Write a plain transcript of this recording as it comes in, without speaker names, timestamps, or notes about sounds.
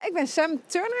ik ben Sam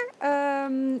Turner.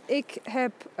 Ik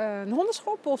heb een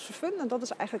hondenschool, Pols for Fun. En dat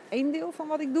is eigenlijk één deel van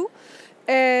wat ik doe.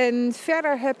 En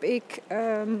verder heb ik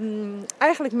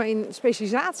eigenlijk mijn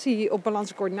specialisatie op balans-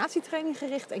 en coördinatietraining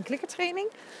gericht en klikkertraining.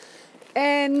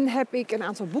 En heb ik een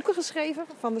aantal boeken geschreven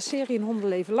van de serie Een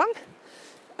hondenleven lang.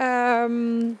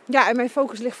 En mijn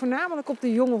focus ligt voornamelijk op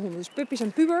de jonge honden. Dus puppies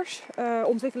en pubers.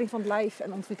 Ontwikkeling van het lijf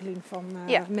en ontwikkeling van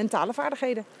mentale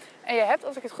vaardigheden. En je hebt,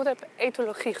 als ik het goed heb,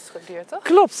 etologie gestudeerd, toch?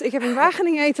 Klopt, ik heb in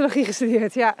Wageningen etologie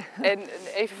gestudeerd, ja. En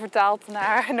even vertaald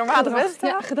naar normale mensen?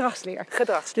 Ja, gedragsleer.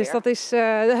 Gedragsleer. Dus dat is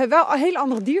wel een hele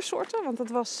andere diersoorten, want dat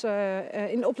was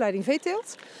in de opleiding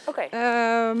veeteelt. Oké.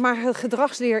 Maar het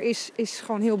gedragsleer is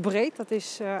gewoon heel breed, dat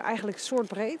is eigenlijk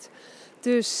soortbreed.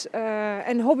 Dus,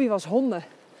 en hobby was honden.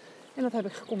 En dat heb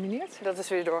ik gecombineerd. Dat is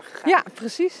weer doorgegaan. Ja,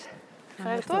 precies.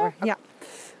 Ga je door? Ja.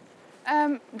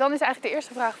 Dan is eigenlijk de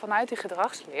eerste vraag vanuit die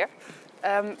gedragsleer.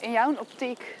 In jouw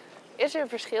optiek, is er een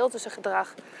verschil tussen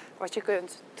gedrag wat je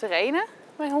kunt trainen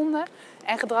bij honden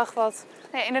en gedrag wat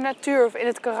in de natuur of in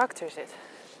het karakter zit?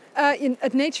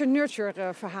 Het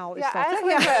nature-nurture verhaal is ja, dat.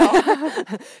 Eigenlijk wel.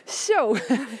 Zo,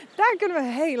 daar kunnen we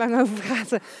heel lang over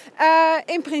praten.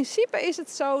 In principe is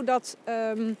het zo dat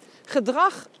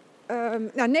gedrag...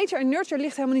 nature en nurture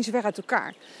ligt helemaal niet zo ver uit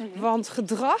elkaar. Mm-hmm. Want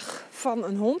gedrag van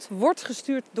een hond wordt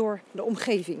gestuurd door de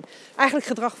omgeving. Eigenlijk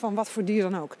gedrag van wat voor dier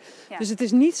dan ook. Ja. Dus het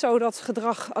is niet zo dat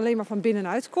gedrag alleen maar van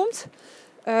binnenuit komt.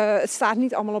 Het staat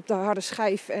niet allemaal op de harde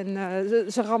schijf en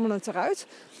ze rammelen het eruit.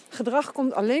 Gedrag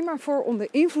komt alleen maar voor onder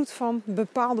invloed van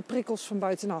bepaalde prikkels van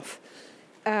buitenaf.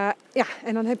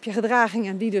 En dan heb je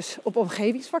gedragingen die dus op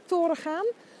omgevingsfactoren gaan.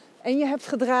 En je hebt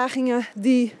gedragingen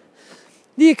die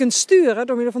je kunt sturen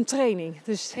door middel van training.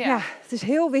 Dus het is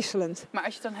heel wisselend. Maar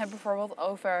als je het dan hebt bijvoorbeeld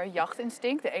over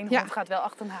jachtinstinct. De ene hond gaat wel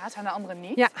achter een haas en de andere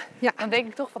niet. Ja. Dan denk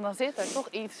ik toch van, dan zit er toch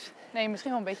iets... Nee,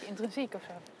 misschien wel een beetje intrinsiek of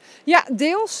zo. Ja,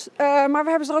 deels. Maar we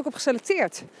hebben ze er ook op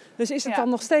geselecteerd. Dus is het dan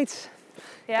nog steeds...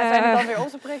 Ja, zijn het dan weer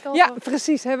onze prikkels? Ja,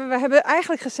 precies. We hebben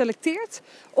eigenlijk geselecteerd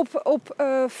op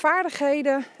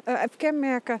vaardigheden,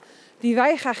 kenmerken die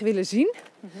wij graag willen zien.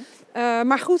 Mm-hmm.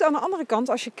 Maar goed, aan de andere kant,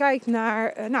 als je kijkt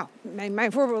naar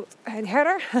mijn voorbeeld, een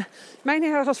herder. Mijn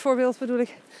herder als voorbeeld bedoel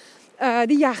ik.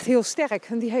 Die jaagt heel sterk.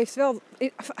 En die heeft wel...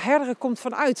 Herderen komt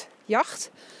vanuit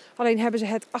jacht. Alleen hebben ze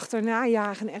het achterna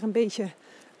jagen er een beetje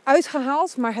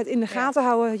uitgehaald. Maar het in de gaten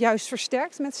houden juist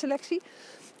versterkt met selectie.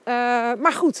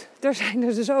 Maar goed, er zijn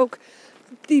er dus ook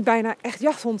die bijna echt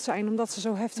jachthond zijn. Omdat ze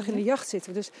zo heftig in de jacht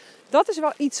zitten. Dus dat is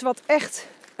wel iets wat echt...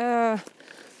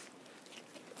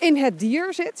 in het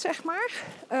dier zit, zeg maar.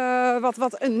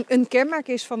 Wat een kenmerk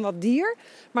is van dat dier.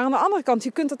 Maar aan de andere kant,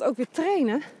 je kunt dat ook weer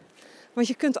trainen. Want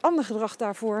je kunt ander gedrag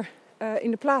daarvoor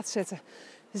in de plaats zetten.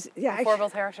 Dus,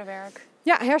 bijvoorbeeld hersenwerk.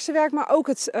 Ja, hersenwerk, maar ook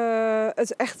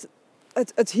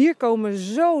het hier komen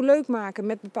zo leuk maken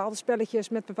met bepaalde spelletjes,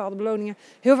 met bepaalde beloningen.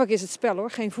 Heel vaak is het spel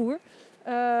hoor, geen voer.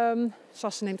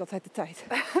 Sasse neemt altijd de tijd.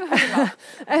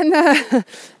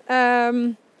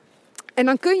 En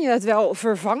dan kun je het wel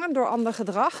vervangen door ander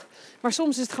gedrag. Maar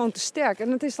soms is het gewoon te sterk.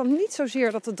 En het is dan niet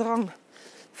zozeer dat de drang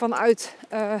vanuit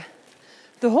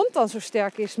de hond dan zo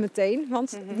sterk is meteen.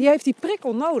 Want die heeft die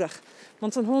prikkel nodig.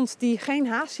 Want een hond die geen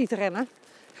haas ziet rennen,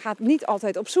 gaat niet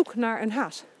altijd op zoek naar een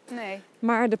haas. Nee.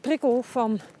 Maar de prikkel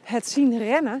van het zien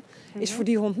rennen is voor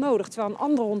die hond nodig. Terwijl een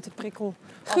andere hond de prikkel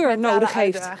geur nodig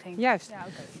heeft. Uitdaging. Juist. Ja,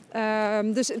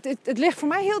 okay. Dus het ligt voor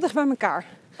mij heel dicht bij elkaar.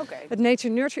 Okay. Het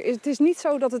nature-nurture is... Het is niet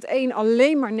zo dat het een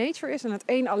alleen maar nature is en het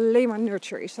een alleen maar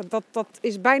nurture is. Dat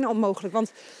is bijna onmogelijk.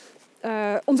 Want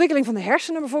ontwikkeling van de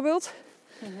hersenen bijvoorbeeld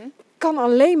kan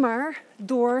alleen maar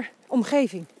door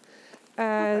omgeving.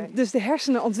 Dus de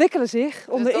hersenen ontwikkelen zich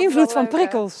onder invloed van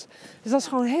prikkels. Dus dat is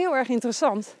gewoon heel erg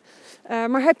interessant.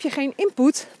 Maar heb je geen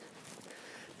input,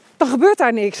 dan gebeurt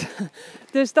daar niks.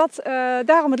 Dus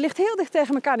daarom, het ligt heel dicht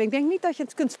tegen elkaar. Ik denk niet dat je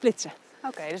het kunt splitsen.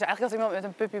 Oké, dus eigenlijk als iemand met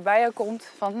een puppy bij jou komt,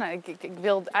 van ik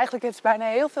wil eigenlijk het bijna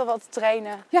heel veel wat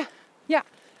trainen. Ja.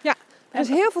 Er is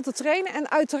heel veel te trainen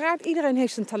en uiteraard iedereen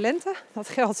heeft zijn talenten. Dat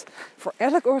geldt voor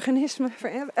elk organisme, voor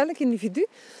elk individu.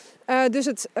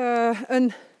 Dus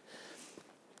een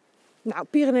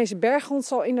Pyrenese berghond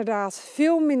zal inderdaad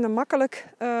veel minder makkelijk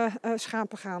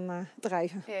schapen gaan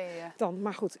drijven dan.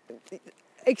 Maar goed,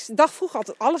 ik dacht vroeger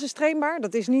altijd alles is trainbaar.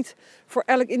 Dat is niet voor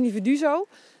elk individu zo.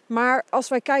 Maar als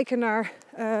wij kijken naar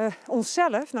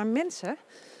onszelf, naar mensen,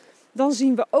 dan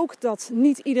zien we ook dat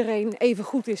niet iedereen even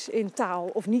goed is in taal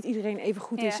of niet iedereen even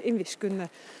goed is in wiskunde.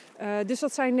 Dus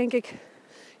dat zijn denk ik...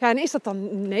 Ja, en is dat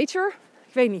dan nature?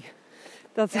 Ik weet niet.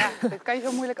 Dat kan je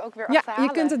zo moeilijk ook weer achterhalen. Ja,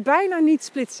 je kunt het bijna niet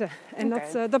splitsen. En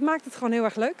dat maakt het gewoon heel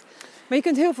erg leuk. Maar je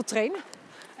kunt heel veel trainen.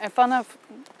 En vanaf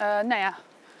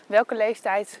welke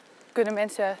leeftijd kunnen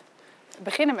mensen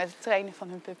beginnen met het trainen van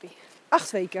hun puppy?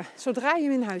 8 weken, zodra je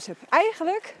hem in huis hebt.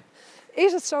 Eigenlijk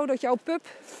is het zo dat jouw pup,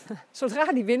 zodra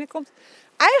die binnenkomt...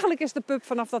 Eigenlijk is de pup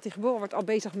vanaf dat hij geboren wordt al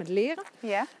bezig met leren.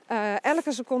 Ja.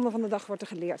 Elke seconde van de dag wordt er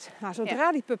geleerd. Nou,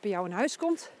 zodra die pup bij jou in huis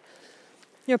komt...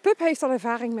 Je pup heeft al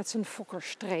ervaring met zijn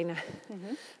fokkers trainen.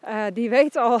 Die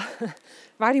weet al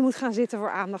waar hij moet gaan zitten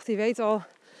voor aandacht. Die weet al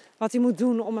wat hij moet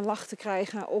doen om een lach te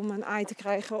krijgen, om een aai te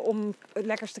krijgen, om het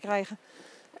lekkers te krijgen.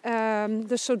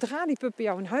 Dus zodra die pup bij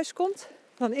jou in huis komt,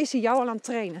 dan is hij jou al aan het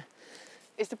trainen.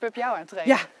 Is de pup jou aan het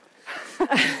trainen? Ja.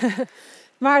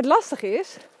 Maar het lastige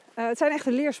is, het zijn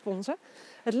echte leersponsen.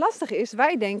 Het lastige is,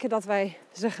 wij denken dat wij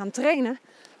ze gaan trainen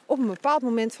op een bepaald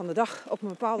moment van de dag, op een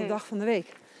bepaalde dag van de week.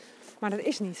 Maar dat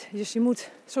is niet. Dus je moet,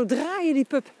 zodra je die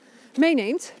pup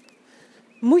meeneemt,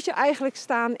 moet je eigenlijk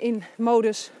staan in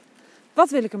modus, wat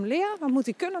wil ik hem leren? Wat moet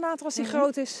hij kunnen later als hij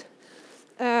groot is?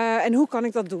 En hoe kan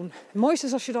ik dat doen? Het mooiste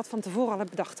is als je dat van tevoren al hebt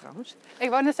bedacht trouwens. Ik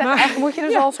wou net zeggen, eigenlijk moet je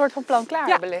dus al een soort van plan klaar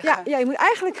hebben liggen. Ja, je moet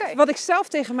eigenlijk, wat ik zelf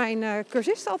tegen mijn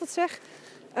cursisten altijd zeg,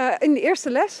 in de eerste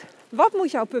les, wat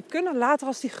moet jouw pup kunnen later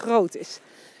als hij groot is?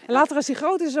 En later als hij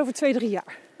groot is over 2-3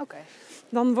 jaar. Oké.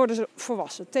 Dan worden ze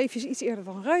volwassen. Teefjes iets eerder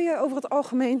dan ruien over het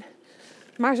algemeen.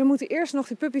 Maar ze moeten eerst nog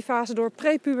die puppyfase door,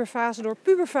 prepuberfase door,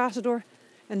 puberfase door.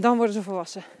 En dan worden ze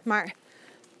volwassen. Maar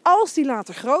als die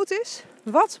later groot is,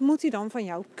 wat moet hij dan van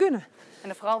jou kunnen?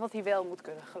 En vooral wat hij wel moet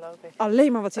kunnen, geloof ik.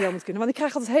 Alleen maar wat hij wel moet kunnen. Want ik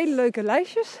krijg altijd hele leuke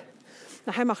lijstjes.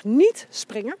 Nou, hij mag niet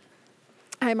springen.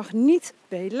 Hij mag niet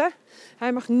bedelen.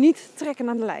 Hij mag niet trekken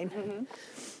aan de lijn.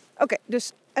 Oké,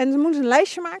 dus... En dan moeten ze een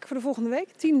lijstje maken voor de volgende week.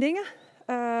 10 dingen.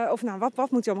 Of nou,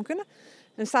 wat moet hij allemaal kunnen?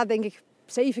 En er staat denk ik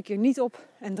 7 keer niet op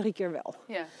en 3 keer wel.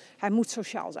 Ja. Hij moet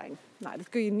sociaal zijn. Nou, dat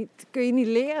kun je niet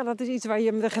leren. Dat is iets waar je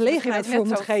hem de gelegenheid voor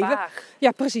moet geven. Vaag.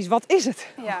 Ja, precies. Wat is het?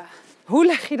 Ja. Hoe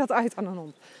leg je dat uit aan een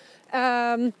hond?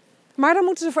 Maar dan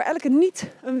moeten ze voor elke niet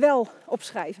een wel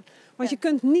opschrijven. Want je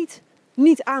kunt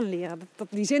niet aanleren.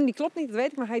 Die zin die klopt niet, dat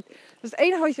weet ik. Maar dat is het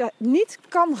enige wat je niet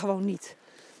kan, gewoon niet.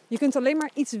 Je kunt alleen maar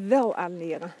iets wel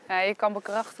aanleren. Ja, je kan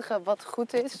bekrachtigen wat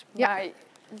goed is, maar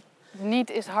niet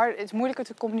is hard, het is moeilijker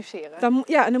te communiceren.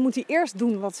 En dan moet hij eerst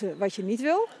doen wat je niet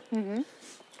wil.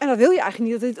 En dan wil je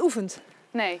eigenlijk niet dat hij het oefent.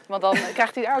 Nee, want dan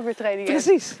krijgt hij daar ook weer training in.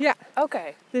 Precies, ja. Oké.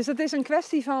 Dus het is een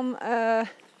kwestie van...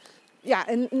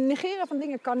 en negeren van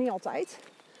dingen kan niet altijd.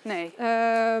 Nee.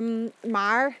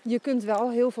 Maar je kunt wel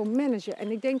heel veel managen.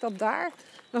 En ik denk dat daar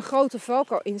een grote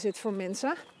valkuil in zit voor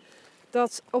mensen.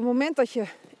 Dat op het moment dat je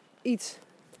iets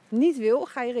niet wil,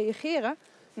 ga je reageren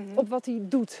op wat hij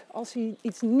doet. Als hij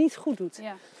iets niet goed doet.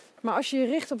 Ja. Maar als je je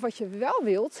richt op wat je wel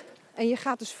wilt en je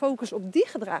gaat dus focussen op die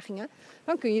gedragingen,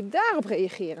 dan kun je daarop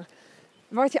reageren.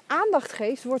 Wat je aandacht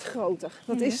geeft, wordt groter.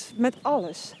 Dat is met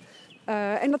alles.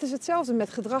 En dat is hetzelfde met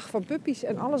gedrag van puppies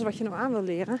en alles wat je nou aan wil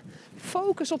leren.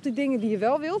 Focus op die dingen die je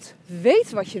wel wilt.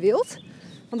 Weet wat je wilt.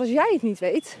 Want als jij het niet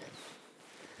weet,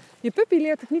 je puppy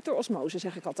leert het niet door osmose,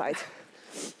 zeg ik altijd.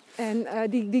 En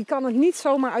die kan het niet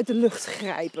zomaar uit de lucht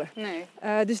grijpen.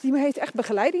 Nee. Dus die heeft echt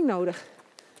begeleiding nodig.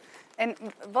 En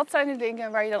wat zijn de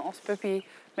dingen waar je dan als puppy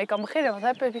mee kan beginnen?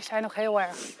 Want puppies zijn nog heel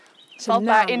erg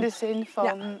vatbaar in de zin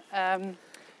van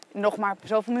nog maar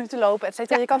zoveel minuten lopen, et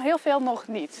cetera. Je kan heel veel nog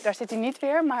niet. Daar zit hij niet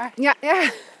weer, maar... Ja.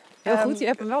 Heel goed, je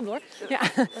hebt hem wel door. Ja.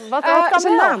 Wat kan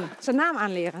zijn naam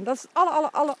aanleren. Dat is het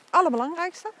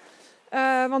allerbelangrijkste.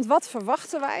 Want wat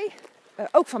verwachten wij?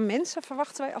 Ook van mensen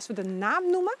verwachten wij, als we de naam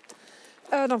noemen,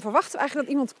 dan verwachten we eigenlijk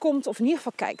dat iemand komt of in ieder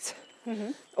geval kijkt.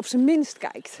 Op zijn minst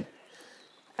kijkt.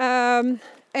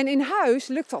 En in huis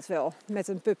lukt dat wel met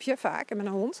een pupje vaak en met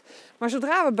een hond. Maar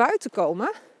zodra we buiten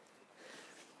komen,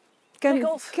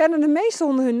 kennen de meeste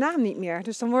honden hun naam niet meer.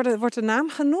 Dus dan wordt de naam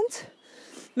genoemd.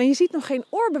 Maar je ziet nog geen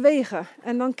oor bewegen.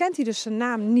 En dan kent hij dus zijn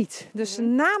naam niet. Dus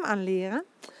zijn naam aanleren,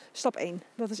 stap 1.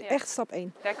 Dat is echt stap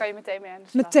 1. Daar kan je meteen mee aan de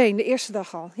slag. Meteen, de eerste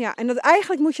dag al. Ja, en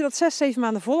eigenlijk moet je dat 6, 7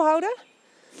 maanden volhouden.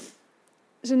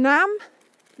 Zijn naam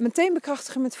meteen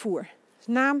bekrachtigen met voer.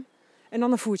 Zijn naam en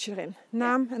dan een voertje erin.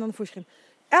 Naam en dan een voertje erin.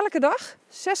 Elke dag,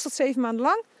 6 tot 7 maanden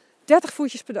lang, 30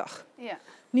 voertjes per dag. Ja.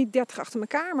 Niet 30 achter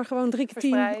elkaar, maar gewoon 3 keer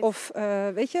 10. Verspreid. Of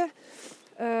weet je,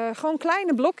 gewoon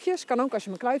kleine blokjes. Kan ook als je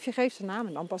hem een kluifje geeft, zijn naam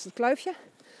en dan past het kluifje.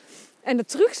 En de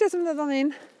truc zit hem er dan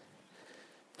in.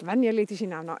 Wanneer leert hij zijn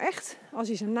naam nou echt? Als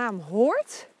hij zijn naam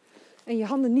hoort en je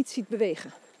handen niet ziet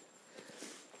bewegen.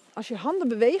 Als je handen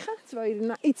bewegen, terwijl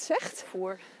je iets zegt,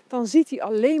 dan ziet hij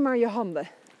alleen maar je handen.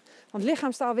 Want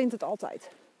lichaamstaal wint het altijd.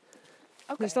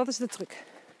 Okay. Dus dat is de truc.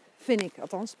 Vind ik.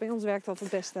 Althans, bij ons werkt dat het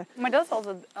beste. Maar dat is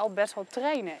altijd al best wel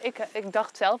trainen. Ik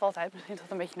dacht zelf altijd, misschien is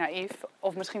dat een beetje naïef,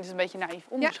 of misschien is het een beetje naïef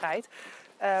onderscheid,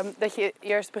 dat je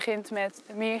eerst begint met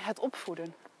meer het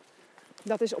opvoeden.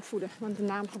 Dat is opvoeden, want de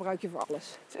naam gebruik je voor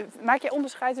alles. Maak je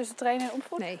onderscheid tussen trainen en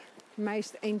opvoeden? Nee, voor mij is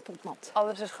het één pot nat.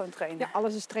 Alles is gewoon trainen? Ja,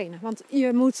 alles is trainen. Want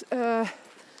je moet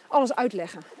alles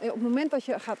uitleggen. Op het moment dat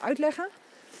je gaat uitleggen...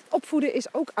 Opvoeden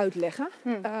is ook uitleggen.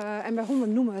 En bij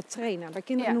honden noemen we het trainen. Bij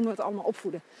kinderen noemen we het allemaal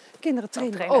opvoeden. Kinderen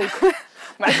trainen ook.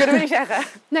 Maar dat kunnen we niet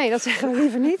zeggen. Nee, dat zeggen we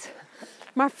liever niet.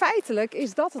 Maar feitelijk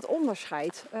is dat het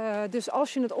onderscheid. Dus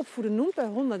als je het opvoeden noemt bij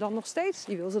honden, dan nog steeds.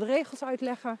 Je wil ze de regels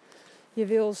uitleggen. Je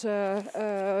wil ze...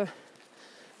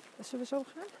 zullen we zo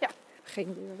gaan? Ja. Geen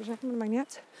idee wat we zeggen, maar dat maakt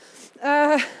niet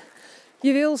uit.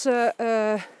 Je wil ze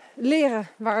leren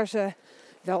waar ze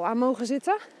wel aan mogen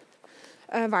zitten.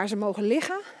 Waar ze mogen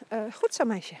liggen. Goed zo,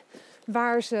 meisje.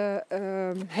 Waar ze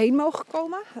heen mogen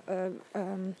komen.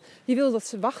 Je wil dat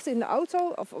ze wachten in de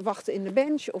auto. Of wachten in de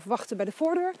bench. Of wachten bij de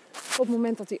voordeur. Op het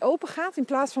moment dat die open gaat. In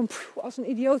plaats van als een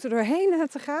idioot er doorheen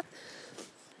te gaan.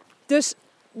 Dus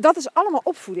dat is allemaal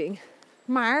opvoeding.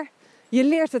 Maar je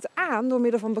leert het aan door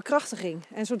middel van bekrachtiging.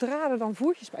 En zodra er dan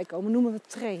voertjes bij komen, noemen we het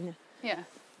trainen. Ja.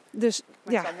 Dus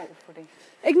maar het is allemaal opvoeding.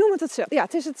 Ik noem het hetzelfde. Ja,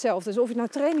 het is hetzelfde. Dus of je het nou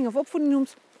training of opvoeding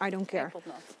noemt, I don't care.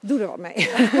 Doe er wat mee.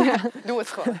 Doe het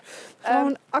gewoon.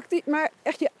 Gewoon actief, maar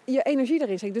echt je energie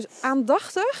erin zetten. Dus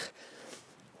aandachtig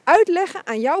uitleggen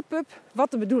aan jouw pup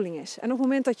wat de bedoeling is. En op het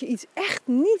moment dat je iets echt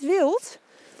niet wilt,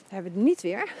 dan hebben we het niet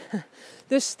weer.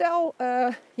 Dus stel,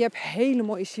 je hebt hele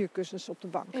mooie sierkussens op de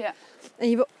bank. Ja. En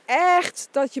je wil echt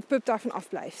dat je pup daarvan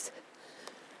afblijft.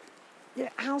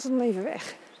 Haal ze dan even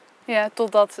weg. Ja,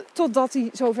 Totdat hij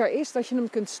zover is dat je hem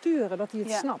kunt sturen, dat hij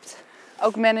het snapt.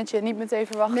 Ook managen, niet meteen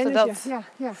verwachten dat...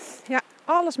 Ja,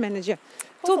 alles managen.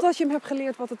 Totdat je hem hebt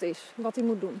geleerd wat het is, wat hij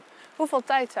moet doen. Hoeveel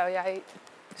tijd zou jij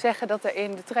zeggen dat er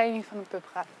in de training van een pup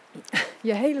gaat?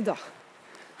 Je hele dag.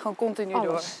 Gewoon continu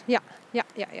alles. door? Ja,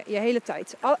 je hele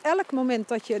tijd. Elk moment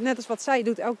dat je, net als wat zij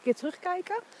doet, elke keer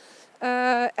terugkijken.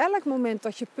 Elk moment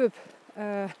dat je pup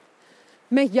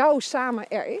met jou samen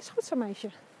er is. Goed zo, meisje.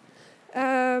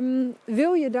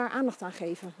 Wil je daar aandacht aan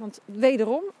geven? Want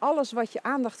wederom, alles wat je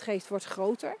aandacht geeft wordt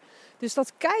groter. Dus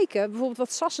dat kijken, bijvoorbeeld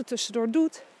wat Sasse tussendoor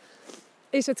doet,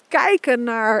 is het kijken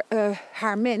naar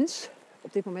haar mens.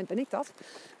 Op dit moment ben ik dat.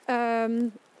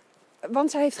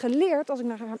 Want zij heeft geleerd, als ik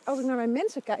naar mijn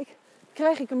mensen kijk,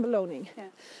 krijg ik een beloning. Ja.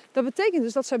 Dat betekent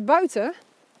dus dat zij buiten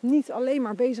niet alleen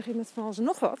maar bezig is met van alles en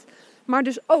nog wat. Maar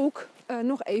dus ook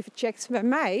nog even checkt bij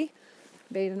mij.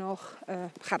 Ben je er nog?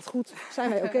 Gaat het goed? Zijn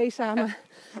wij oké samen?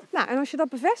 Nou, en als je dat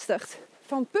bevestigt,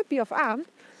 van puppy af aan...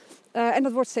 en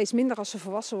dat wordt steeds minder als ze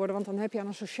volwassen worden, want dan heb je aan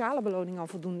een sociale beloning al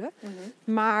voldoende. Mm-hmm.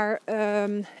 Maar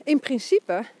in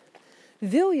principe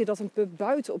wil je dat een pup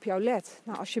buiten op jou let.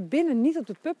 Nou, als je binnen niet op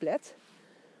de pup let,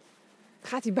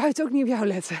 gaat hij buiten ook niet op jou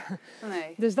letten.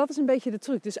 Nee. Dus dat is een beetje de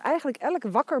truc. Dus eigenlijk elk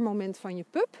wakker moment van je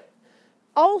pup,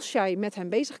 als jij met hem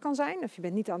bezig kan zijn, of je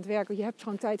bent niet aan het werken, je hebt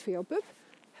gewoon tijd voor jouw pup,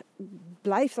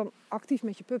 blijf dan actief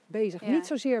met je pup bezig. Ja. Niet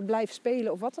zozeer blijf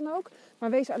spelen of wat dan ook, maar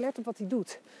wees alert op wat hij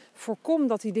doet. Voorkom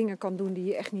dat hij dingen kan doen die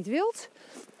je echt niet wilt.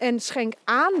 En schenk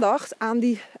aandacht aan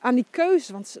die keuzes,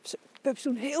 want pups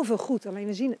doen heel veel goed, alleen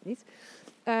we zien het niet.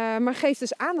 Maar geef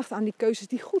dus aandacht aan die keuzes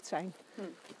die goed zijn.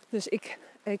 Dus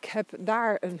ik heb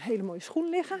daar een hele mooie schoen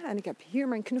liggen en ik heb hier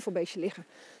mijn knuffelbeestje liggen.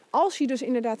 Als hij dus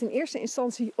inderdaad in eerste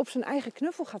instantie op zijn eigen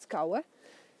knuffel gaat kauwen,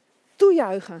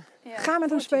 toejuichen. Ja, ga met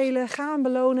hem spelen, ga hem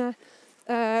belonen.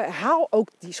 Haal ook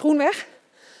die schoen weg.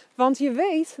 Want je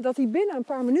weet dat hij binnen een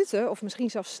paar minuten, of misschien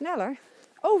zelfs sneller,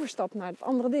 overstapt naar het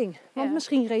andere ding. Want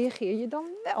misschien reageer je dan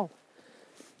wel.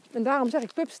 En daarom zeg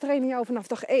ik, pups trainen jou vanaf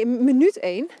minuut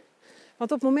 1.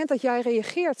 Want op het moment dat jij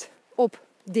reageert op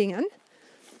dingen,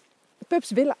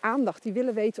 pups willen aandacht. Die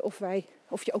willen weten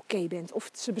of je oké bent, of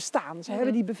ze bestaan. Ze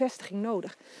hebben die bevestiging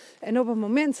nodig. En op het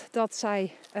moment dat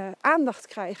zij aandacht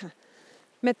krijgen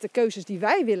met de keuzes die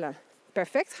wij willen,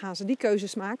 perfect, gaan ze die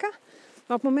keuzes maken.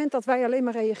 Maar op het moment dat wij alleen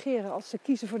maar reageren als ze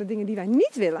kiezen voor de dingen die wij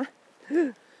niet willen,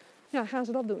 gaan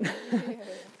ze dat doen.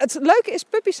 Het leuke is,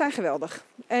 puppies zijn geweldig.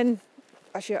 En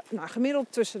als je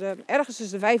gemiddeld ergens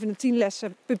tussen de 5 en de 10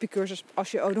 lessen puppycursus,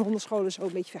 als je de hondenscholen zo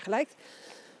een beetje vergelijkt,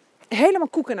 helemaal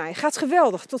koek en ei. Gaat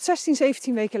geweldig. Tot 16,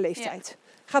 17 weken leeftijd.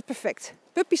 Ja. Gaat perfect.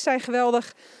 Puppies zijn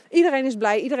geweldig. Iedereen is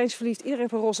blij. Iedereen is verliefd. Iedereen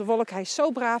heeft een roze wolk. Hij is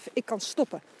zo braaf. Ik kan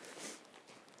stoppen.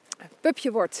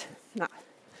 Pupje wordt,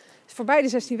 voorbij de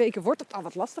 16 weken wordt het al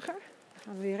wat lastiger. Dan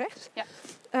gaan we weer rechts.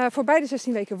 Ja. Voorbij de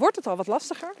 16 weken wordt het al wat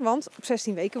lastiger. Want op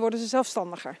 16 weken worden ze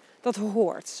zelfstandiger. Dat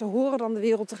hoort. Ze horen dan de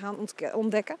wereld te gaan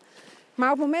ontdekken.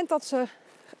 Maar op het moment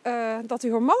dat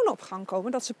die hormonen op gang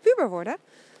komen, dat ze puber worden,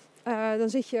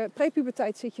 dan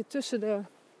prepuberteit zit je tussen de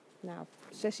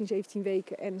 16, 17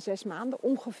 weken en 6 maanden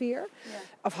ongeveer. Ja.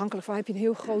 Afhankelijk van, heb je een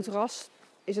heel groot ras,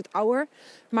 is het ouder.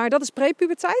 Maar dat is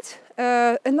prepuberteit.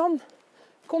 En dan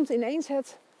komt ineens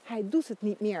hij doet het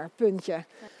niet meer, puntje.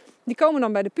 Die komen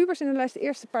dan bij de pubers in de les. De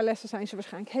eerste paar lessen zijn ze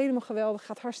waarschijnlijk helemaal geweldig.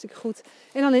 Gaat hartstikke goed.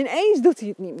 En dan ineens doet hij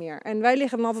het niet meer. En wij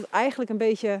liggen dan altijd eigenlijk een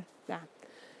beetje...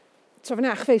 zo van,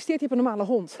 gefeliciteerd, je hebt een normale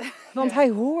hond. Want hij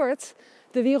hoort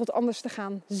de wereld anders te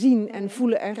gaan zien en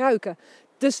voelen en ruiken.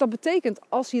 Dus dat betekent,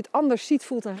 als hij het anders ziet,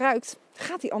 voelt en ruikt,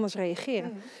 gaat hij anders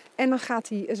reageren. En dan gaat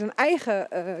hij zijn eigen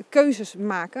keuzes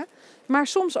maken. Maar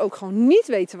soms ook gewoon niet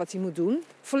weten wat hij moet doen.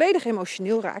 Volledig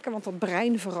emotioneel raken, want dat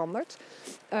brein verandert.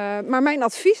 Maar mijn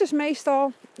advies is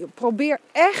meestal, probeer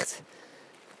echt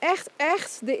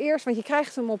de eerste... Want je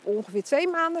krijgt hem op ongeveer 2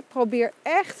 maanden. Probeer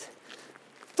echt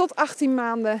tot 18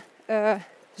 maanden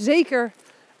zeker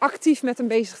actief met hem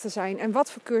bezig te zijn. En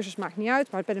wat voor cursus maakt niet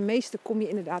uit. Maar bij de meeste kom je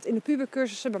inderdaad in de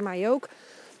pubercursussen, bij mij ook.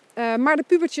 Maar de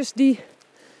pubertjes die...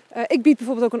 ik bied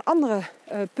bijvoorbeeld ook een andere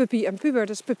puppy en puber.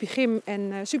 Dat is Puppy Gym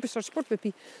en Superstart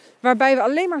Sportpuppy. Waarbij we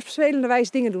alleen maar op spelende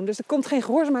wijze dingen doen. Dus er komt geen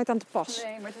gehoorzaamheid aan te pas.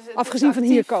 Nee, maar het afgezien van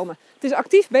hier komen. Het is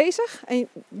actief bezig. En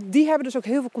die hebben dus ook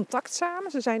heel veel contact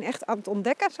samen. Ze zijn echt aan het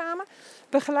ontdekken samen.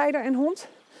 Begeleider en hond.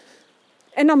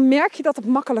 En dan merk je dat het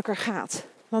makkelijker gaat.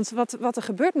 Want wat er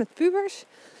gebeurt met pubers...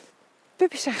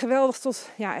 Puppies zijn geweldig tot,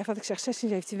 echt wat ik zeg, 16,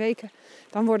 17 weken.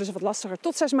 Dan worden ze wat lastiger.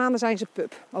 Tot 6 maanden zijn ze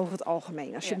pup, over het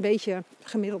algemeen. Als je een beetje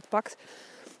gemiddeld pakt.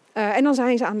 En dan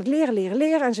zijn ze aan het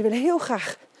leren. En ze willen heel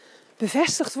graag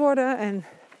bevestigd worden. En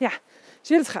ze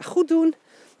willen het graag goed doen.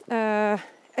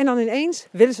 En dan ineens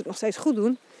willen ze het nog steeds goed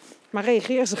doen. Maar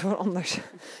reageren ze gewoon anders.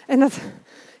 En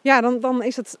dan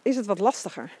is het wat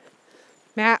lastiger.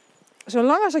 Maar ja,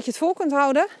 zolang als dat je het vol kunt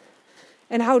houden...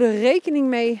 En hou er rekening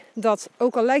mee dat,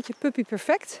 ook al lijkt je puppy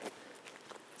perfect,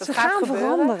 ze gaan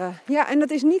veranderen. Ja, en dat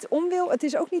is niet onwil, het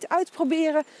is ook niet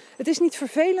uitproberen, het is niet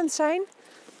vervelend zijn.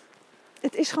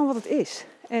 Het is gewoon wat het is.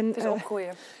 En, het is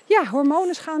opgroeien. Ja,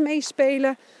 hormonen gaan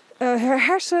meespelen,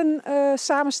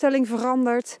 hersensamenstelling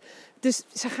verandert. Dus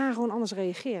ze gaan gewoon anders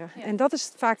reageren. Ja. En dat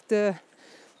is vaak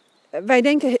wij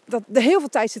denken dat er heel veel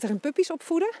tijd zit er in puppies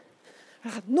opvoeden. Er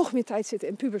gaat nog meer tijd zitten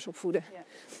in pubers opvoeden. Ja.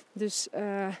 Dus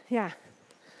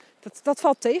Dat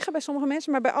valt tegen bij sommige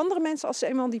mensen. Maar bij andere mensen, als ze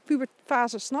eenmaal die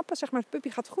puberfase snappen, zeg maar, de puppy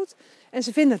gaat goed. En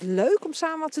ze vinden het leuk om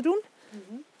samen wat te doen.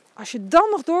 Mm-hmm. Als je dan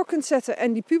nog door kunt zetten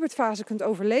en die puberfase kunt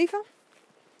overleven.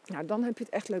 Nou, dan heb je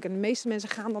het echt leuk. En de meeste mensen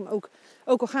gaan dan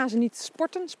ook al gaan ze niet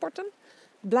sporten.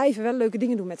 Blijven wel leuke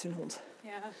dingen doen met hun hond.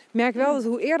 Ja. Ik merk wel dat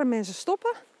hoe eerder mensen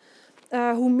stoppen,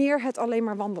 hoe meer het alleen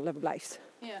maar wandelen blijft.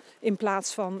 Ja. In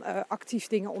plaats van actief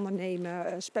dingen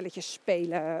ondernemen, spelletjes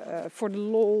spelen, voor de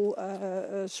lol,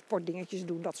 sportdingetjes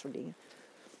doen, dat soort dingen.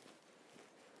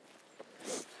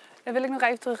 Dan wil ik nog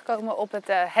even terugkomen op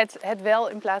het wel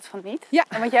in plaats van niet. Ja.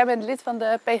 Want jij bent lid van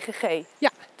de PGG,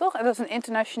 ja. Toch? En dat is een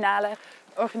internationale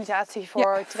organisatie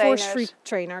voor trainers. Force Free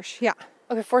Trainers, ja.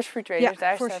 Oké, Force Free Trainers,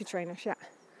 daar Force Free Trainers, ja.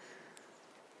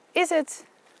 Is het...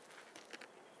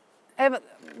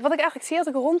 Wat ik eigenlijk zie als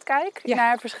ik rondkijk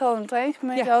naar verschillende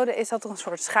trainingsmethoden, is dat er een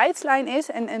soort scheidslijn is.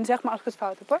 En zeg maar als ik het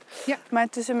fout heb hoor. Ja. Maar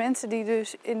tussen mensen die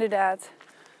dus inderdaad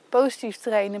positief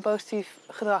trainen, positief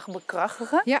gedrag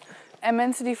bekrachtigen. Ja. En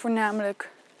mensen die voornamelijk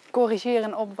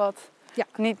corrigeren op wat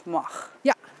niet mag.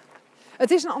 Ja,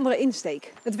 het is een andere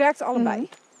insteek. Het werkt allebei. Ik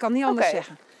kan niet anders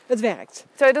zeggen. Het werkt.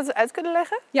 Zou je dat uit kunnen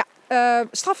leggen? Ja,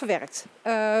 straffen werkt.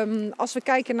 Als we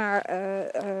kijken naar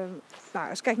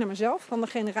mezelf, van de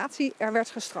generatie, er werd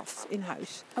gestraft in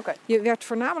huis. Okay. Je werd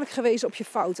voornamelijk gewezen op je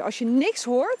fouten. Als je niks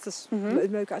hoort, dat is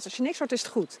leuk uit. Als je niks hoort, is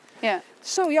het goed. Yeah.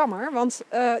 Zo jammer, want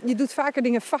je doet vaker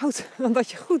dingen fout dan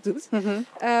dat je goed doet. Mm-hmm.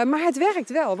 Maar het werkt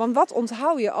wel, want wat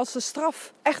onthoud je als de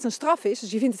straf echt een straf is?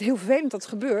 Dus je vindt het heel vervelend dat het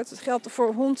gebeurt. Het geldt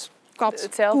voor hond, kat,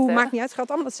 koe, maakt niet uit. Het geldt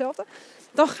allemaal hetzelfde.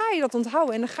 Dan ga je dat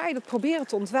onthouden en dan ga je dat proberen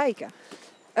te ontwijken.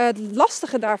 Het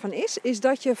lastige daarvan is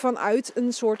dat je vanuit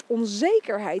een soort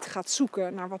onzekerheid gaat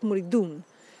zoeken naar wat moet ik doen.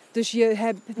 Dus je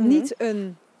hebt niet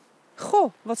een,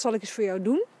 goh, wat zal ik eens voor jou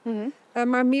doen? Mm-hmm.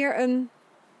 Maar meer een,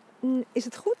 is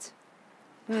het goed?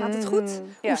 Gaat het goed?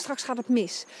 Hoe straks gaat het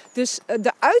mis? Dus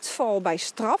de uitval bij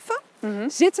straffen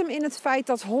zit hem in het feit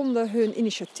dat honden hun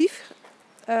initiatief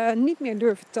niet meer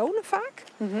durven tonen vaak.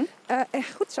 Mm-hmm.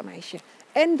 Echt goed zo meisje.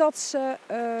 En dat ze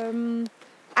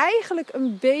eigenlijk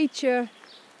een beetje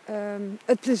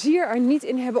het plezier er niet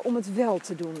in hebben om het wel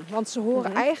te doen. Want ze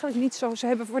horen eigenlijk niet zo... Ze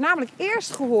hebben voornamelijk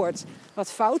eerst gehoord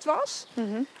wat fout was.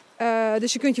 Mm-hmm.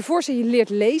 Dus je kunt je voorstellen, je leert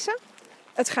lezen.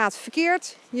 Het gaat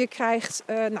verkeerd. Je krijgt...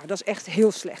 dat is echt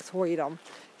heel slecht, hoor je dan.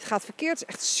 Het gaat verkeerd, het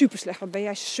is echt super slecht. Wat ben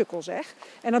jij sukkel, zeg.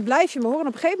 En dan blijf je me horen. En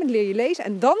op een gegeven moment leer je lezen.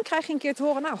 En dan krijg je een keer te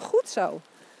horen, nou, goed zo.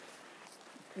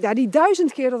 Ja, die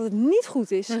 1000 keer dat het niet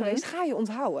goed is geweest, ga je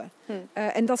onthouden.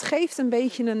 En dat geeft een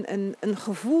beetje een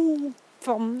gevoel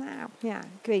van, nou ja,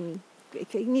 ik weet niet. Ik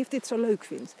weet niet of dit zo leuk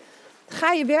vindt.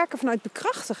 Ga je werken vanuit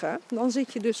bekrachtigen, dan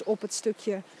zit je dus op het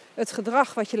stukje... Het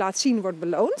gedrag wat je laat zien wordt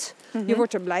beloond. Je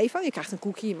wordt er blij van. Je krijgt een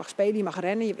koekje, je mag spelen, je mag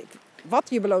rennen. Je weet wat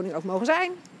je beloning ook mogen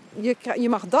zijn. Je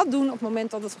mag dat doen op het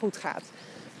moment dat het goed gaat.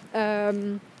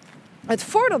 Het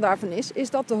voordeel daarvan is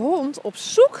dat de hond op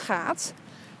zoek gaat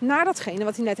naar datgene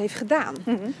wat hij net heeft gedaan.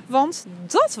 Want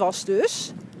dat was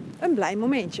dus een blij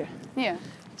momentje. Ja.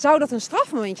 Zou dat een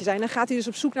strafmomentje zijn, dan gaat hij dus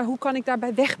op zoek naar hoe kan ik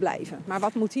daarbij wegblijven. Maar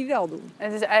wat moet hij wel doen?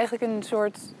 Het is eigenlijk een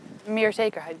soort meer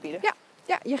zekerheid bieden.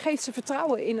 Ja, je geeft ze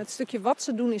vertrouwen in het stukje wat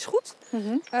ze doen is goed.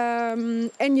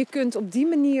 En je kunt op die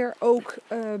manier ook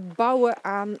bouwen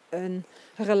aan een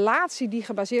relatie die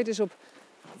gebaseerd is op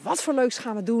wat voor leuks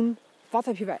gaan we doen, wat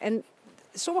heb je bij. En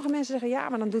sommige mensen zeggen ja,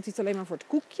 maar dan doet hij het alleen maar voor het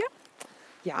koekje.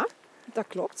 Ja, dat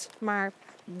klopt. Maar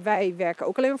wij werken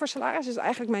ook alleen maar voor salaris. Dus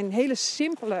eigenlijk mijn hele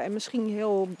simpele en misschien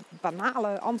heel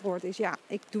banale antwoord is ja,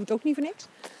 ik doe het ook niet voor niks.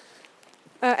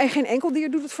 En geen enkel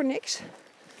dier doet het voor niks.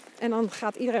 En dan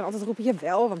gaat iedereen altijd roepen,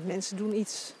 jawel, want mensen doen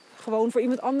iets gewoon voor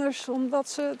iemand anders omdat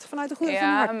ze het vanuit de goede van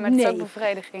hun hart. Ja, met zo'n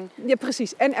bevrediging. Ja,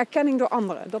 precies. En erkenning door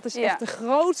anderen. Dat is echt de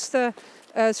grootste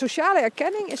sociale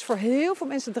erkenning is voor heel veel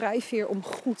mensen drijfveer om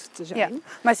goed te zijn. Ja.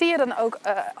 Maar zie je dan ook,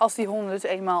 als die honden dus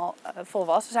eenmaal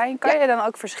volwassen zijn, kan je dan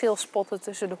ook verschil spotten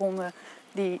tussen de honden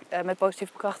die met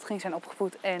positieve bekrachtiging zijn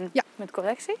opgevoed en met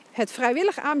correctie? Het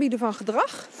vrijwillig aanbieden van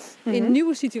gedrag in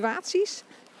nieuwe situaties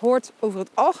hoort over het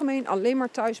algemeen alleen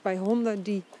maar thuis bij honden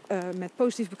die met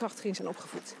positieve bekrachtiging zijn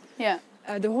opgevoed. Ja.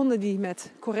 De honden die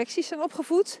met correcties zijn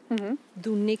opgevoed,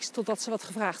 doen niks totdat ze wat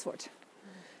gevraagd wordt.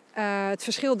 Het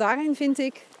verschil daarin vind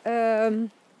ik,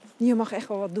 je mag echt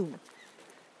wel wat doen.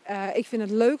 Ik vind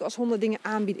het leuk als honden dingen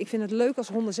aanbieden. Ik vind het leuk als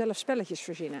honden zelf spelletjes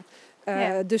verzinnen.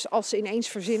 Dus als ze ineens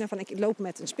verzinnen van ik loop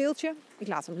met een speeltje, ik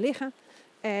laat hem liggen.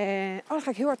 Dan ga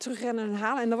ik heel hard terugrennen en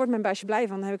halen. En dan wordt mijn buisje blij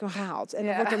van, dan heb ik hem gehaald. En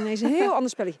dan wordt dan ineens een heel ander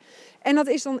spelletje. En dat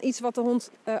is dan iets wat de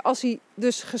hond, als hij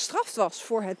dus gestraft was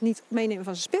voor het niet meenemen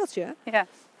van zijn speeltje,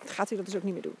 gaat hij dat dus ook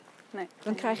niet meer doen. Nee.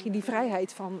 Dan krijg je die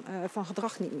vrijheid van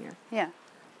gedrag niet meer. Ja.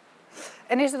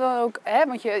 En is er dan ook,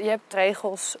 want je hebt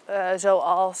regels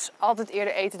zoals altijd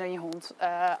eerder eten dan je hond,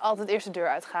 altijd eerst de deur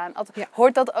uitgaan.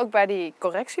 Hoort dat ook bij die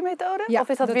correctiemethode? Ja, of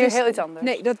is dat weer heel iets anders?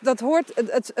 Nee,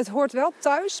 het hoort wel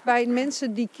thuis bij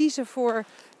mensen die kiezen voor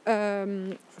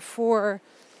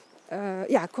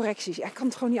correcties. Ja, ik kan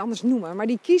het gewoon niet anders noemen. Maar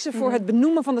die kiezen voor het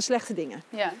benoemen van de slechte dingen.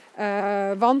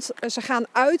 Ja. Want ze gaan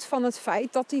uit van het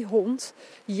feit dat die hond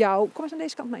jou... Kom eens aan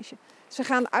deze kant, meisje. Ze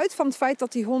gaan uit van het feit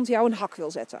dat die hond jou een hak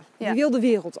wil zetten. Ja. Die wil de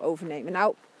wereld overnemen.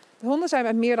 Nou, de honden zijn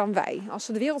met meer dan wij. Als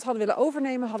ze de wereld hadden willen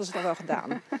overnemen, hadden ze dat wel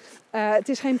gedaan. Het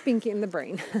is geen pinky in the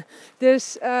brain.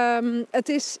 Dus het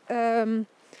is...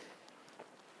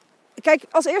 Kijk,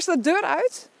 als eerste de deur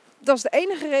uit. Dat is de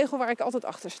enige regel waar ik altijd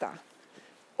achter sta.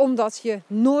 Omdat je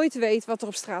nooit weet wat er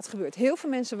op straat gebeurt. Heel veel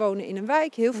mensen wonen in een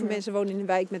wijk. Heel veel mensen wonen in een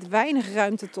wijk met weinig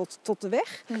ruimte tot de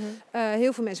weg.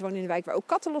 Heel veel mensen wonen in een wijk waar ook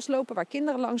katten loslopen. Waar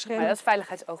kinderen langs rennen. Maar dat is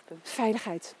veiligheidsoogpunt.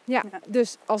 Veiligheid, ja.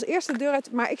 Dus als eerste de deur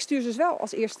uit. Maar ik stuur ze dus wel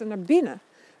als eerste naar binnen.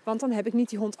 Want dan heb ik niet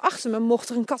die hond achter me mocht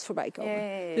er een kat voorbij komen.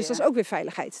 Ja. Dus dat is ook weer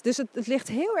veiligheid. Dus het ligt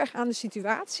heel erg aan de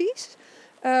situaties.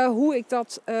 Hoe ik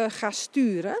dat ga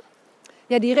sturen.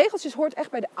 Ja, die regeltjes hoort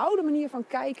echt bij de oude manier van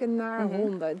kijken naar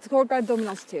honden. Het hoort bij de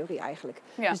dominantietheorie eigenlijk.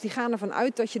 Ja. Dus die gaan ervan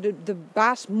uit dat je de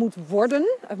baas moet worden,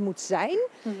 het moet zijn.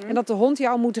 En dat de hond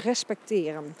jou moet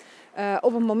respecteren.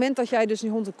 Op het moment dat jij dus die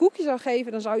hond een koekje zou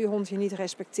geven, dan zou je hond je niet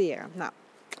respecteren. Nou,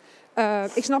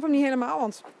 ik snap hem niet helemaal,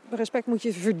 want respect moet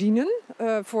je verdienen.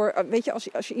 Weet je,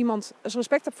 als je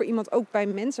respect hebt voor iemand, ook bij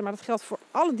mensen, maar dat geldt voor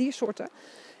alle diersoorten.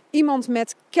 Iemand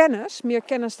met kennis, meer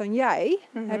kennis dan jij,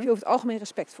 heb je over het algemeen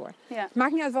respect voor. Ja. Het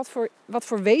maakt niet uit wat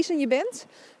voor wezen je bent.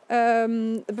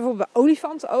 Bijvoorbeeld bij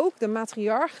olifanten ook, de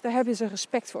matriarch, daar hebben ze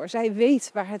respect voor. Zij weet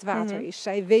waar het water is,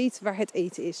 zij weet waar het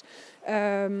eten is.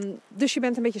 Dus je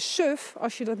bent een beetje suf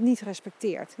als je dat niet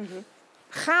respecteert.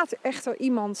 Gaat echter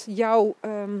iemand jou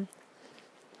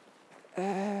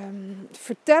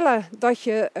vertellen dat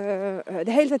je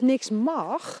de hele tijd niks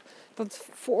mag... Dat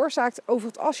veroorzaakt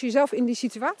als je jezelf in die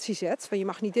situatie zet, van je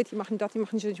mag niet dit, je mag niet dat, je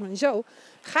mag niet zo, je mag niet zo.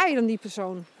 Ga je dan die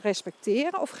persoon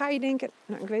respecteren of ga je denken,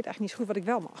 nou ik weet eigenlijk niet zo goed wat ik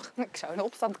wel mag. Ik zou in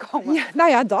opstand komen. Ja, nou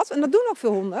ja, dat. En dat doen ook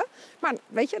veel honden. Maar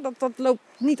weet je, dat loopt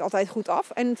niet altijd goed af.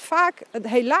 En vaak,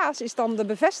 helaas, is dan de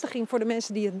bevestiging voor de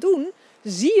mensen die het doen,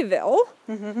 zie je wel,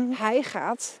 hij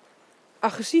gaat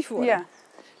agressief worden. Ja.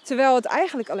 Terwijl het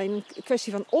eigenlijk alleen een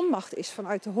kwestie van onmacht is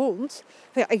vanuit de hond.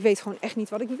 Ja, ik weet gewoon echt niet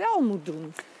wat ik wel moet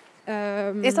doen.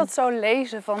 Is dat zo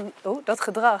lezen van dat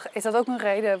gedrag? Is dat ook een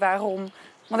reden waarom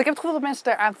Want ik heb het gevoel dat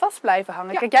mensen eraan vast blijven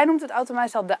hangen. Ja. Kijk, jij noemt het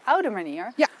automatisch al de oude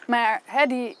manier. Ja. Maar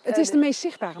Het is de meest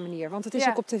zichtbare manier, want het is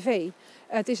ook op tv.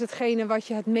 Het is hetgene wat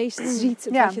je het meest ziet,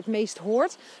 wat je het meest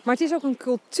hoort. Maar het is ook een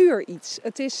cultuur iets.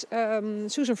 Het is,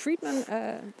 Susan Friedman,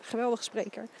 geweldige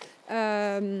spreker,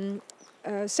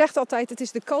 zegt altijd, het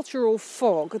is de cultural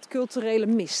fog, het culturele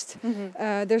mist. Mm-hmm.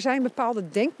 Er zijn bepaalde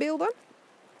denkbeelden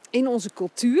in onze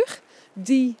cultuur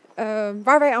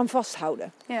waar wij aan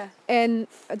vasthouden. Ja. En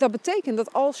dat betekent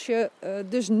dat als je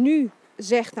dus nu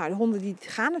zegt, nou de honden die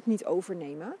gaan het niet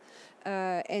overnemen.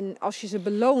 En als je ze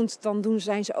beloont, dan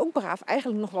zijn ze ook braaf.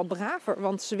 Eigenlijk nog wel braver,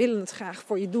 want ze willen het graag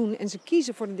voor je doen. En ze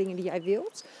kiezen voor de dingen die jij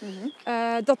wilt. Mm-hmm.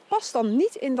 Dat past dan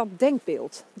niet in dat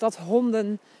denkbeeld. Dat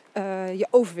honden je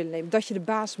over willen nemen. Dat je de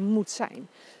baas moet zijn.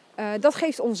 Dat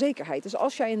geeft onzekerheid. Dus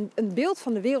als jij een beeld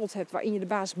van de wereld hebt waarin je de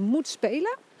baas moet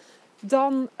spelen.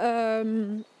 Dan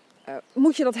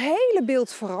moet je dat hele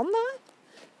beeld veranderen.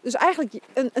 Dus eigenlijk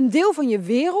een deel van je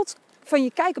wereld, van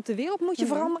je kijk op de wereld moet je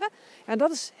veranderen. En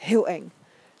dat is heel eng.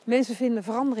 Mensen vinden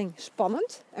verandering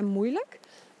spannend en moeilijk.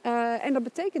 En dat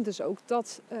betekent dus ook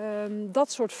dat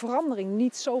dat soort verandering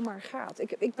niet zomaar gaat.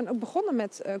 Ik ben ook begonnen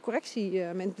met correctie,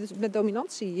 met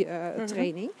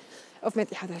dominantietraining. Of met,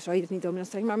 ja, daar zou je het niet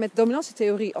dominantietraining, maar met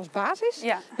dominantietheorie als basis.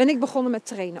 Ja. Ben ik begonnen met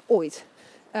trainen, ooit.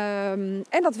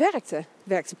 En dat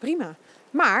werkte prima.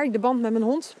 Maar de band met mijn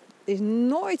hond is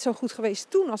nooit zo goed geweest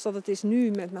toen als dat het is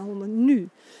nu met mijn honden nu.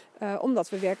 Omdat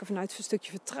we werken vanuit een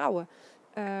stukje vertrouwen.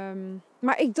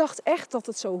 Maar ik dacht echt dat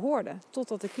het zo hoorde.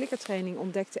 Totdat ik klikkertraining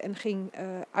ontdekte en ging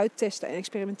uittesten en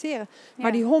experimenteren. Ja.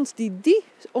 Maar die hond die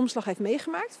omslag heeft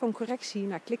meegemaakt, van correctie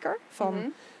naar klikker,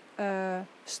 van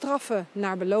straffen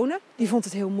naar belonen, die vond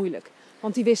het heel moeilijk.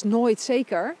 Want die wist nooit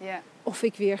zeker of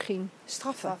ik weer ging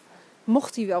straffen.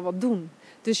 Mocht hij wel wat doen.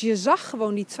 Dus je zag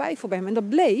gewoon die twijfel bij hem. En dat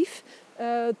bleef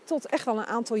tot echt wel een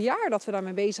aantal jaar dat we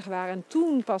daarmee bezig waren. En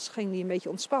toen pas ging die een beetje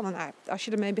ontspannen. Nou, als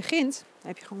je ermee begint, dan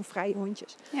heb je gewoon vrije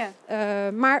hondjes.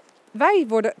 Ja. Maar wij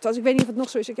worden, ik weet niet of het nog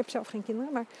zo is, ik heb zelf geen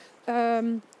kinderen. Maar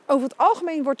over het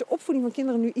algemeen wordt de opvoeding van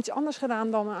kinderen nu iets anders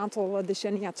gedaan dan een aantal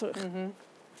decennia terug. Mm-hmm.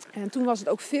 En toen was het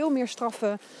ook veel meer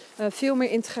straffen, veel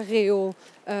meer in het gareel,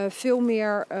 veel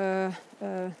meer...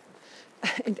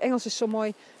 in het Engels is het zo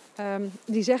mooi...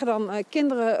 die zeggen dan,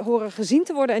 kinderen horen gezien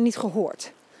te worden en niet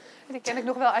gehoord. Die ken ik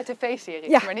nog wel uit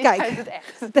tv-series, Ja, maar niet kijk. uit het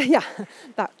echt. Ja,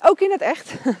 nou, ook in het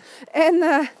echt.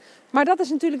 Maar dat is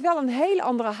natuurlijk wel een hele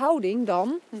andere houding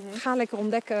dan... Ga lekker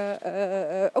ontdekken,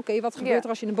 oké, wat gebeurt er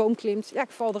als je in een boom klimt? Ja, ik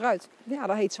val eruit. Ja,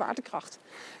 dat heet zwaartekracht.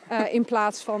 In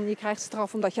plaats van, je krijgt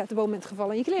straf omdat je uit de boom bent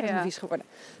gevallen en je kleren zijn vies geworden.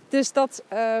 Dus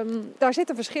daar zit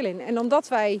een verschil in. En omdat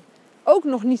wij ook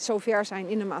nog niet zo ver zijn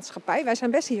in de maatschappij. Wij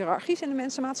zijn best hiërarchisch in de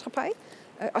mensenmaatschappij.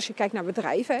 Als je kijkt naar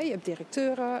bedrijven, hè, je hebt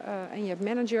directeuren en je hebt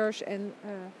managers. En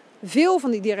veel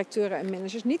van die directeuren en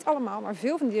managers, niet allemaal, maar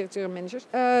veel van die directeuren en managers,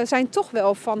 zijn toch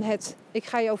wel van ik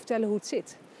ga je over vertellen hoe het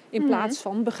zit. In plaats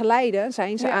van begeleiden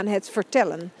zijn ze aan het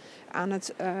vertellen. Aan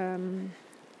het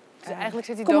Dus eigenlijk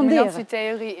zit die commanderen.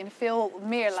 dominantietheorie in veel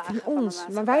meer lagen van de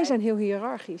maatschappij. Maar wij zijn heel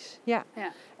hiërarchisch. Ja.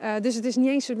 Dus het is niet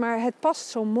eens, maar het past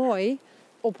zo mooi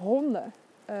op honden.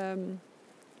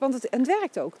 Want het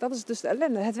werkt ook. Dat is dus de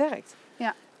ellende. Het werkt.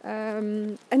 Ja.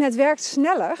 En het werkt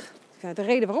sneller. De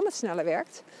reden waarom het sneller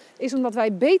werkt, is omdat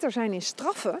wij beter zijn in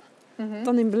straffen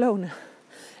dan in belonen.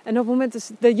 En op het moment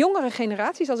dat de jongere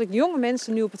generaties, als ik jonge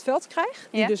mensen nu op het veld krijg,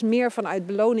 die dus meer vanuit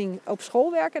beloning op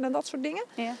school werken en dat soort dingen,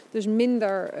 dus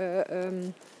minder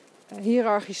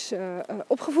hiërarchisch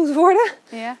opgevoed worden,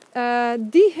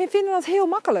 die vinden dat heel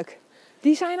makkelijk.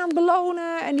 Die zijn aan het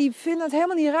belonen en die vinden het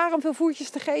helemaal niet raar om veel voertjes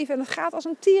te geven. En het gaat als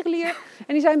een tierenlier.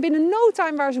 En die zijn binnen no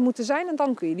time waar ze moeten zijn. En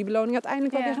dan kun je die beloning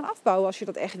uiteindelijk wel weer gaan afbouwen als je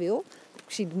dat echt wil.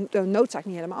 Ik zie de noodzaak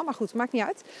niet helemaal, maar goed, maakt niet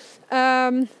uit.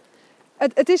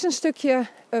 Het is een stukje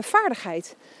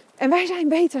vaardigheid. En wij zijn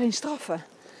beter in straffen.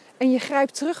 En je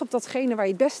grijpt terug op datgene waar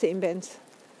je het beste in bent.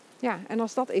 Ja, en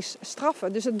als dat is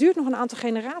straffen. Dus het duurt nog een aantal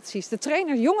generaties. De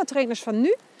trainers, jonge trainers van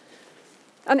nu...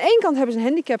 Aan de ene kant hebben ze een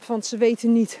handicap, want ze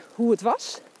weten niet hoe het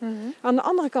was. Aan de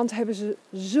andere kant hebben ze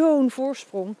zo'n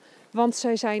voorsprong. Want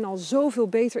zij zijn al zoveel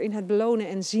beter in het belonen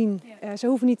en zien. Ze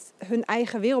hoeven niet hun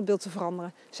eigen wereldbeeld te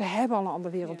veranderen. Ze hebben al een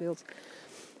ander wereldbeeld.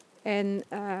 En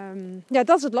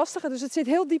dat is het lastige. Dus het zit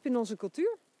heel diep in onze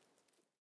cultuur.